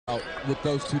with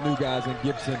those two new guys in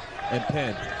Gibson and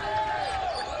Penn.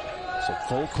 So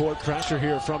full court pressure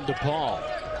here from DePaul.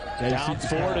 Down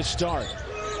 4 to start.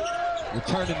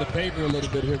 Returning the favor a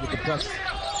little bit here with the pressure.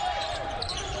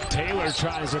 Taylor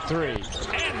tries a three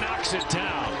and knocks it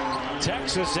down.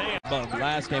 Texas A&M.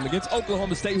 Last game against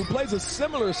Oklahoma State, who plays a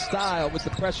similar style with the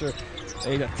pressure.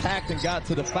 They attacked and got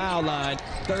to the foul line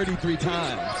 33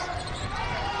 times.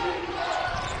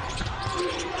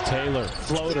 Taylor,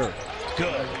 floater, good.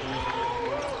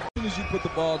 As soon as you put the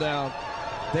ball down,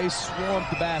 they swarm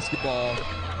the basketball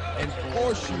and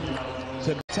force you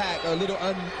to attack a little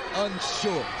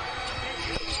unsure.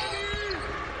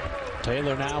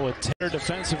 Taylor now with Taylor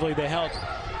defensively. They held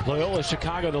Loyola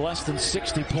Chicago to less than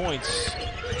 60 points.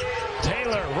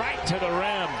 Taylor right to the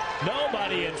rim.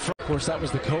 Nobody in front. Of course, that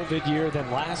was the COVID year.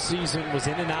 Then last season was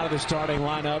in and out of the starting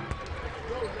lineup.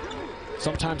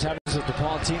 Sometimes having a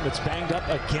DePaul team that's banged up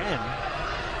again.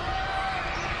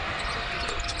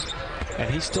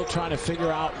 And he's still trying to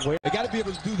figure out where. They got to be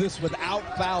able to do this without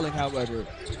fouling, however.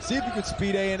 See if you can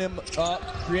speed A&M up,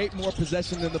 create more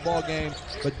possession in the ball game,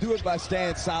 but do it by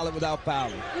staying solid without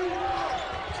fouling.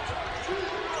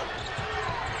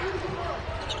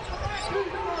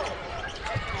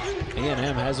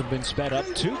 A&M hasn't been sped up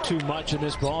too much in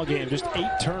this ball game. Just 8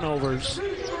 turnovers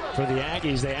for the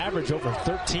Aggies. They average over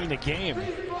 13 a game.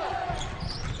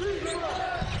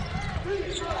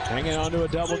 Hanging on to a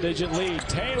double-digit lead.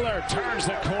 Taylor turns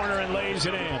the corner and lays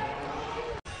it in.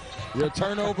 Your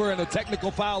turnover and a technical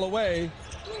foul away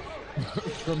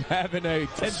from having a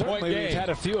 10-point game. We've had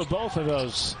a few of both of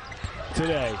those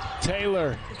today.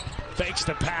 Taylor fakes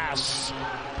the pass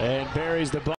and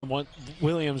buries the ball. What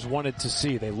Williams wanted to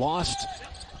see. They lost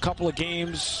a couple of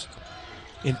games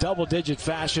in double-digit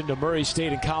fashion to Murray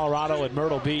State and Colorado at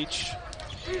Myrtle Beach.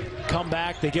 Come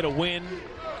back, they get a win,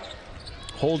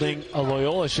 holding a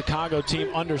Loyola Chicago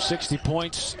team under 60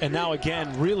 points, and now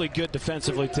again really good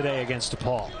defensively today against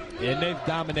DePaul. And they've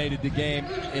dominated the game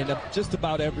in just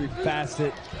about every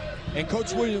facet. And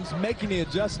Coach Williams making the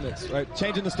adjustments, right?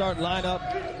 Changing the starting lineup,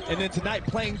 and then tonight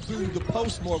playing through the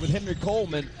post more with Henry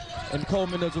Coleman. And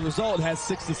Coleman, as a result, has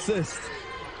 6 assists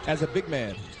as a big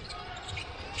man.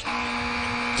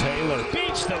 Taylor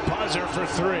beats the buzzer for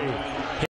 3.